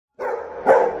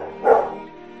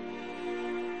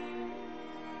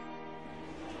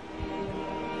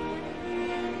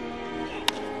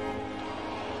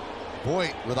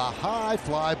Voigt with a high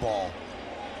fly ball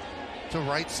to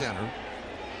right center.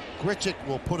 Grichuk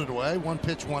will put it away. One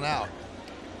pitch, one out.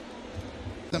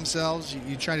 Themselves,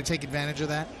 you try to take advantage of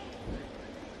that.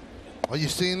 Are you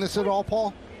seeing this at all,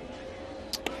 Paul?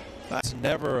 I was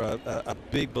never a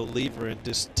big believer in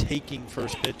just taking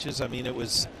first pitches. I mean, it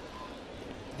was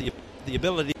the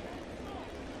ability.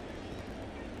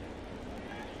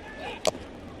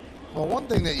 Well, one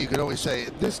thing that you could always say,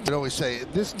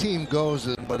 this team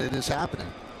goes, but it is happening.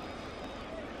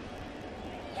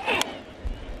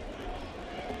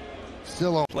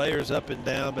 Still on Players up and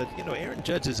down, but you know, Aaron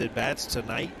Judge's at bats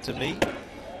tonight, to me,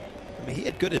 I mean, he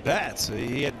had good at bats.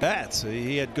 He had bats.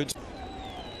 He had good.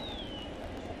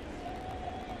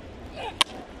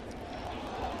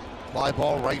 Fly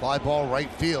ball right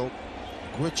field.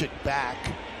 Grichuk back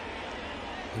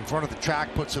in front of the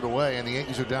track, puts it away, and the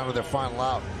Yankees are down to their final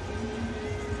out.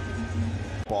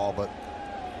 Ball, but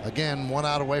again, 1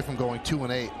 out away from going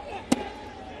 2-8.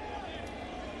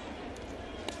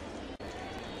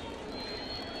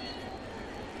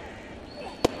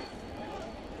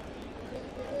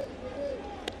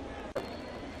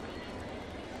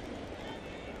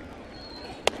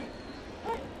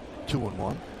 Two and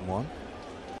one.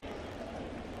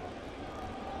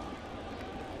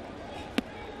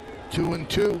 Two and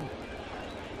two.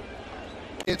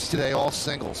 It's today all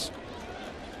singles.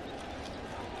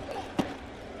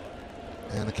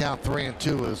 And the count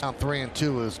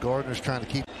 3-2 is Gardner's trying to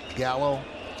keep Gallo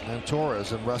and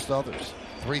Torres and rest others.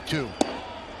 3-2.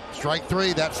 Strike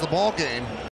three. That's the ball game.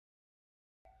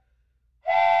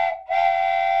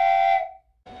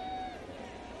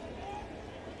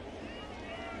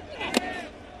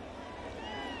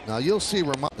 Now you'll see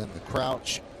Romano in the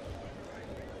crouch.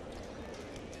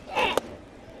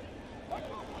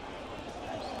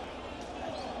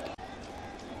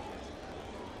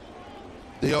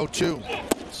 The 0-2.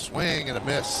 Swing and a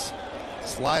miss.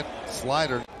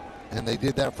 Slider. And they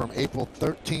did that from April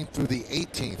 13th through the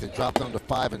 18th. It dropped them to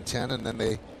 5-10, and then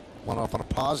they went off on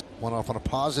a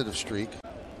positive streak.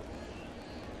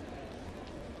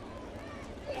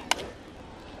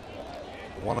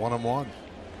 One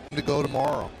to go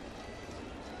tomorrow.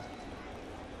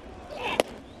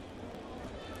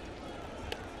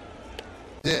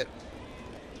 It.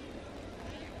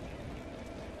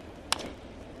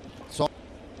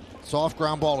 Soft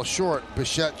ground ball to short.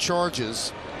 Bichette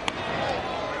charges.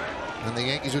 And the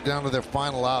Yankees are down to their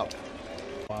final out.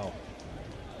 Wow.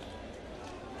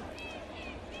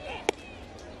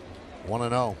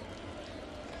 1-0.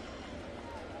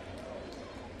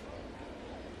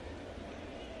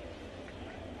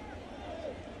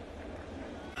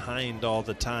 Behind all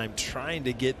the time, trying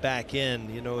to get back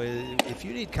in. You know, if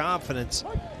you need confidence,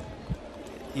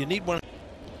 you need one.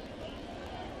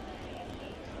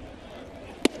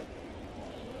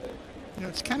 You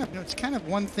know, it's kind of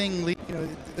one thing. You know,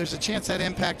 there's a chance that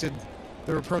impacted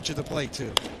their approach at the plate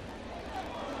too.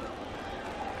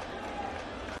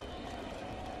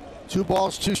 2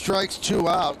 balls, 2 strikes, 2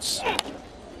 outs,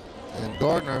 and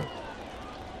Gardner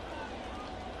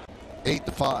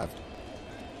 8-5.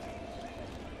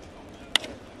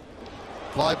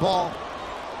 Fly ball,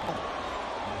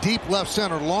 deep left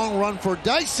center, long run for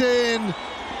Dyson,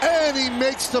 and he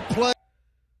makes the play.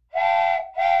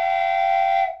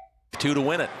 2 to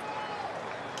win it.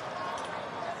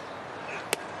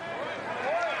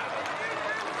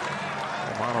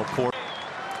 Romano court.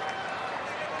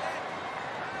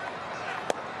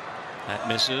 That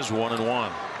misses.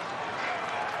 1-1.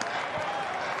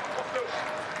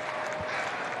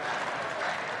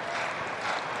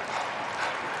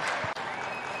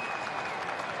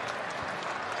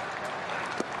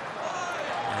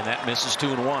 And that misses.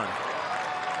 2-1.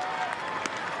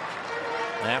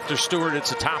 After Stewart, it's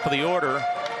the top of the order.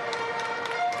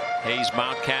 Hayes,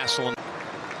 Mountcastle,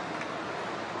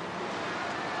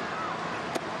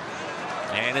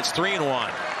 and it's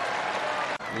 3-1.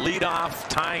 Leadoff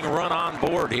tying run on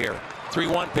board here.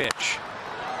 3-1 pitch.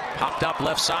 Popped up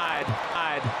left side.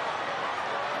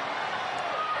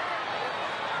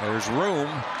 There's room,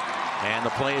 and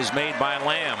the play is made by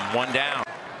Lamb. 1 down.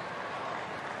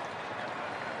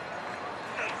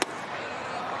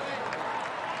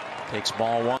 Takes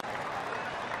ball 1.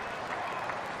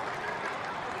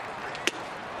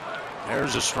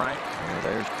 There's a strike.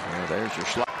 There's your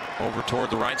slide over toward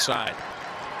the right side.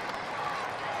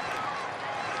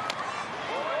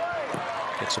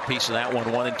 Gets a piece of that one.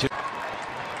 1-2.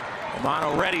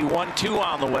 Romano ready. 1-2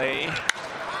 on the way.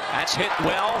 That's hit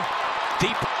well.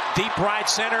 Deep right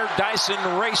center.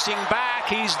 Dyson racing back.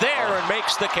 He's there and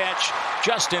makes the catch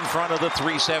just in front of the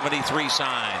 373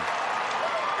 sign.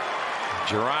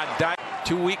 Gerard Dyson.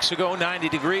 2 weeks ago, 90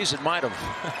 degrees, it might have.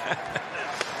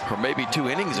 Or maybe 2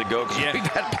 innings ago, because we've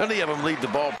had plenty of them leave the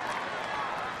ball.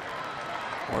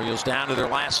 Orioles down to their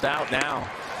last out now.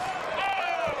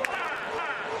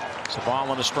 It's a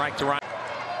ball and a strike to right.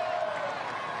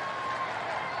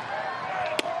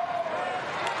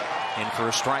 In for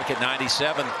a strike at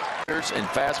 97. And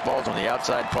fastballs on the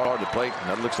outside part of the plate, and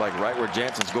that looks like right where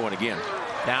Jansen's going again.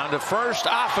 Down to first,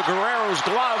 off of Guerrero's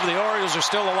glove. The Orioles are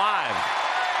still alive.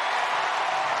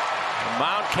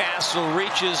 Mountcastle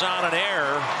reaches on an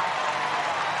error.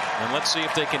 And let's see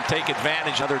if they can take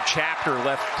advantage. Another chapter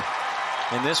left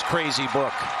in this crazy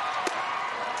book.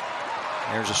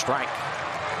 There's a strike.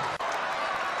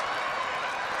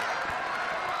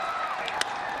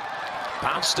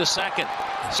 Bounce to second.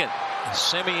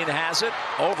 Simeon has it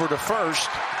over to first.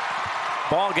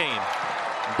 Ball game.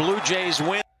 Blue Jays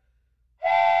win.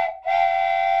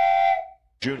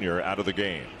 Junior out of the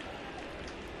game.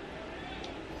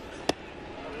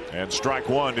 And strike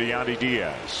one to Yandy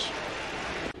Diaz.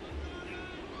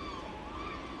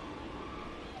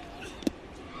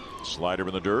 Slider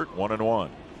in the dirt, 1-1.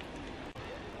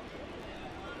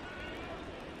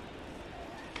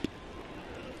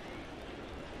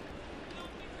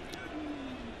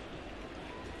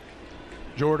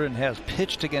 Jordan has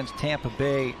pitched against Tampa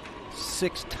Bay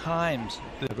 6 times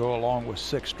to go along with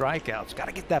 6 strikeouts. Got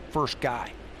to get that first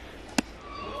guy.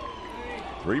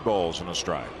 3 balls and a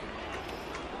strike.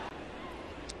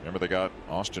 Remember, they got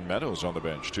Austin Meadows on the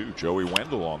bench too. Joey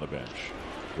Wendell on the bench.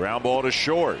 Ground ball to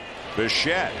short.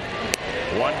 Bichette.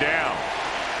 1 down.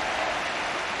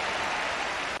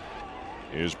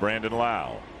 Is Brandon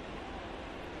Lau.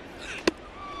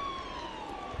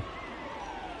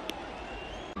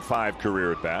 Five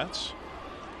career at bats.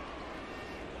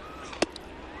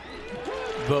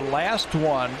 The last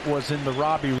one was in the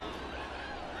Robbie.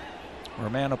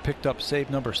 Romano picked up save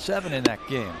number 7 in that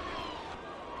game.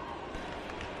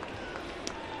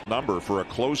 Number for a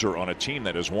closer on a team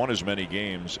that has won as many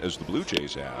games as the Blue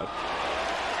Jays have.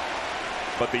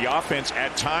 But the offense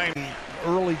at times.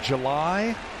 Early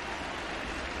July.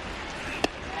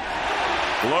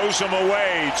 Blows him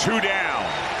away. 2 down.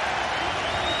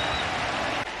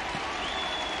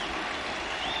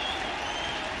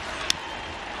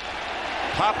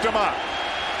 Popped him up.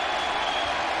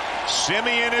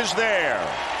 Simeon is there.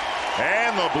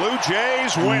 And the Blue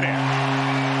Jays win it.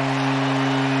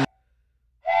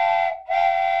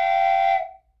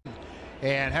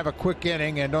 And have a quick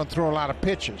inning and don't throw a lot of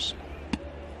pitches.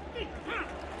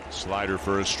 Slider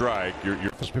for a strike. You're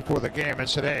before the game and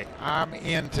said, hey, I'm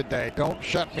in today. Don't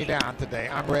shut me down today.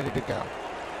 I'm ready to go.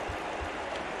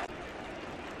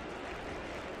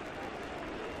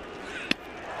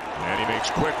 And he makes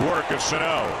quick work of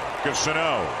Sano.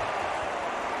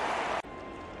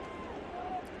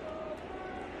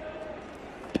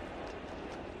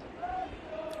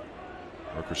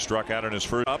 Rooker struck out in his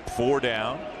first. Up, 4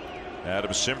 down.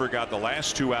 Adam Simber got the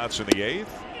last 2 outs in the 8th.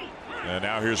 And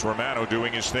now here's Romano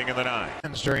doing his thing in the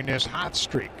 9th. During this hot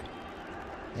streak.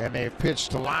 And they've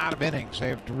pitched a lot of innings.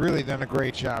 They've really done a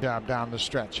great job down the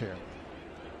stretch here.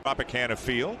 Tropicana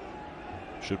Field.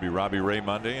 Should be Robbie Ray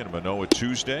Monday and Manoah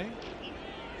Tuesday.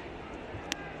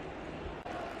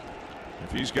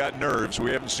 If he's got nerves, we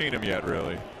haven't seen him yet,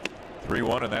 really.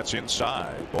 3-1, and that's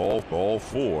inside. Ball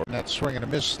 4. And that swing and a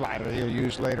miss slider he'll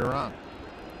use later on.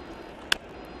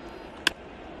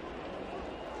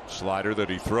 Slider that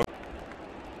he throws.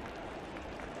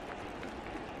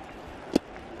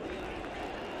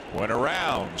 Went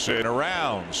around,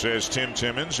 says Tim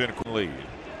Timmons in lead.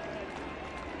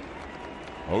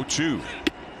 0-2.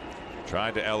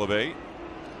 Tried to elevate.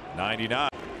 99.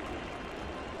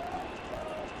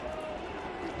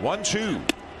 1-2.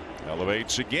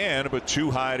 Elevates again, but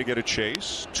too high to get a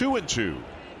chase. 2-2.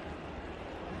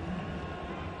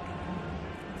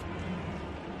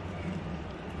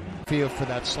 Feel for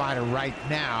that slider right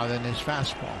now than his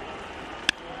fastball.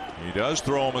 He does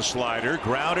throw him a slider.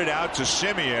 Grounded out to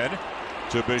Simeon.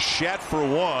 To Bichette for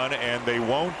 1, and they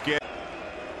won't get.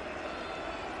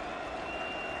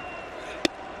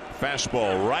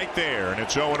 Fastball right there, and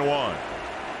it's 0-1.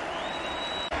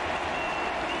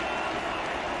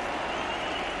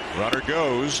 Runner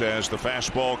goes as the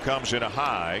fastball comes in a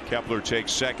high. Kepler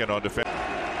takes second on defense.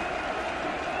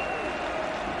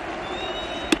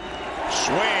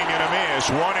 Swing and a miss.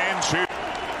 1-2.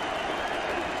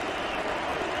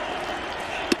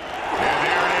 And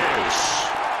there it is.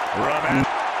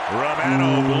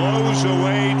 Romano blows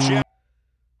away Jeff.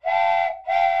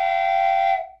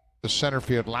 The center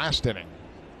field last inning.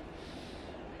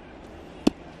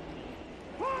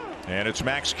 And it's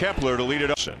Max Kepler to lead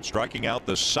it up. Striking out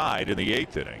the side in the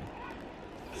 8th inning.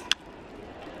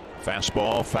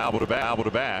 Fastball foul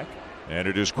to back, and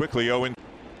it is quickly 0-.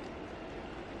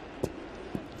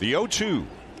 The 0-2.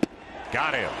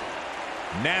 Got him.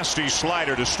 Nasty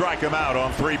slider to strike him out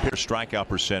on 3 pitch. Strikeout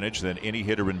percentage than any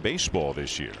hitter in baseball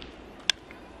this year.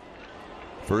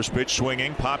 First pitch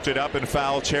swinging, popped it up in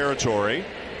foul territory.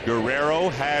 Guerrero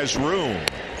has room.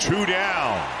 2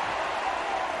 down.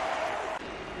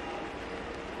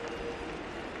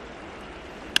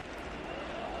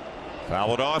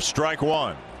 Foul it off, strike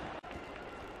 1.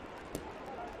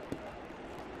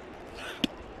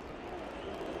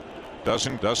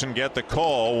 Doesn't get the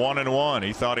call. 1-1.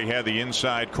 He thought he had the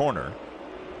inside corner.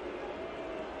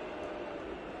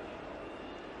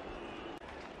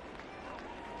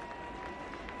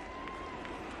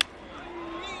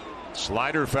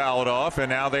 Slider fouled off, and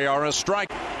now they are a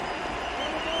strike.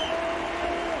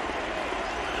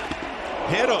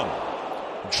 Hit him.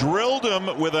 Drilled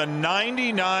him with a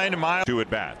 99-mile. 2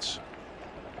 at-bats.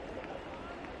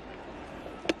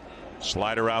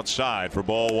 Slider outside for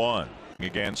ball 1.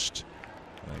 Against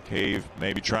Cave,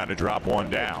 maybe trying to drop one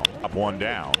down.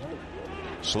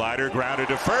 Slider grounded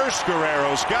to first.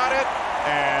 Guerrero's got it,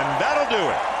 and that'll do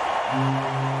it.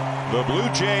 The Blue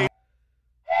Jays.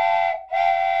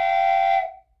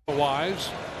 Wise.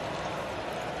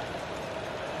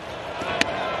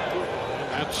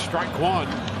 And that's strike 1.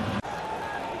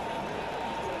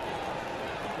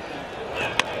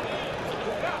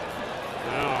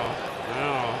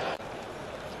 Now.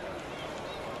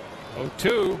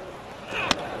 0-2.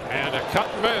 And a cut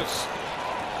and miss.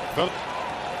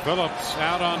 Phillips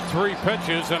out on 3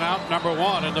 pitches and out number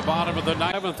 1 in the bottom of the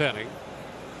 7th inning.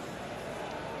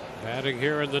 Batting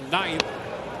here in the 9th.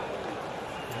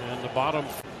 And the bottom.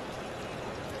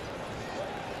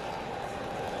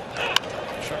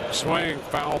 Swing,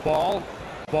 foul ball.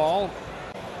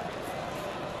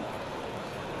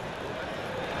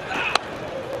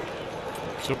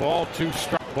 It's a ball 2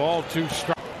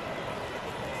 strike.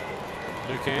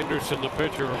 Nick Anderson, the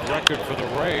pitcher of record for the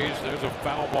Rays. There's a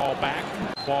foul ball back.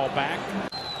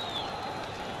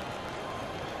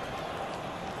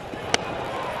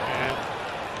 And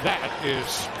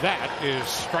that is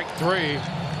strike 3.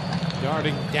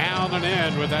 Darting down and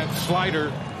in with that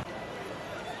slider.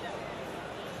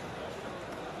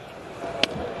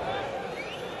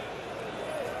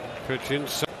 Pitch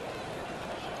inside.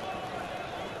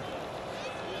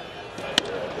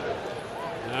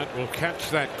 That will catch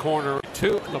that corner.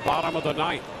 2 in the bottom of the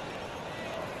 9th.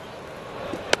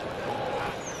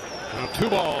 Now 2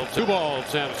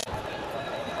 balls and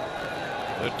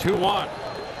the 2-1.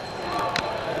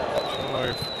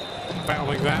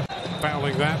 Fouling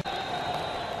that.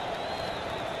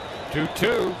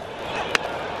 2-2.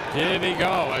 Did he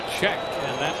go? A check,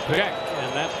 and that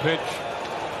pitch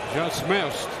just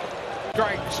missed.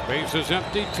 Strikes, bases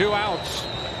empty, 2 outs.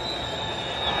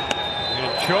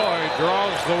 And Choi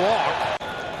draws the walk.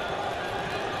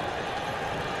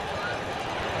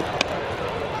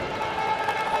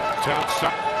 It's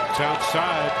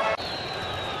outside.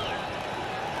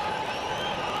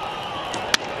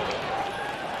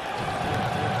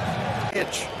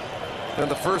 Pitch. Then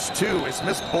the first 2 is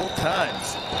missed both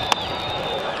times.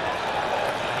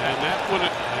 And that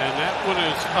one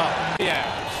is up. Yes.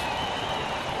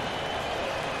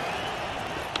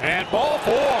 And ball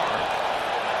 4.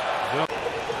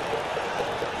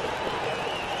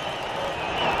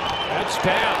 That's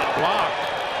down, blocked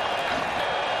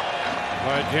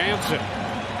by Jansen.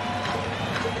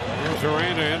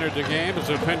 Rosarena entered the game as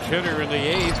a pinch hitter in the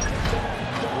 8th.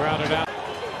 Grounded out.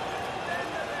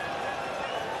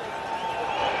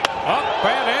 Up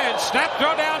and in. Snap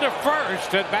throw down to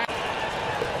first and back.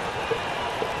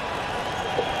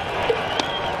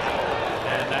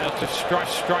 And that's a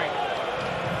strike.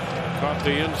 Caught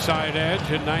the inside edge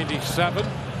in 97.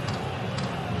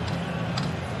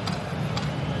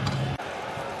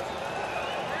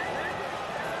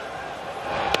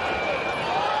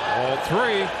 All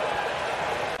 3.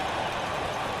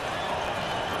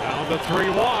 Now the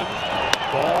 3-1.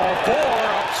 Ball 4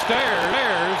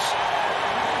 upstairs.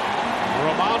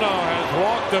 Romano has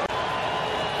walked the.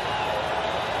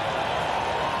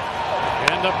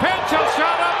 And the pitch, a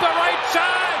shot up the right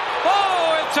side.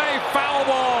 Oh, it's a foul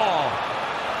ball.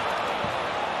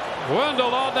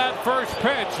 Wendell on that first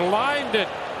pitch, lined it.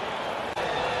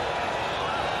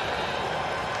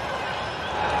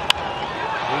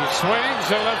 He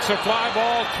swings and lets the fly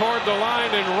ball toward the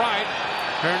line and right.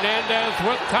 Hernandez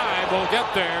with time will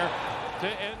get there to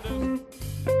end the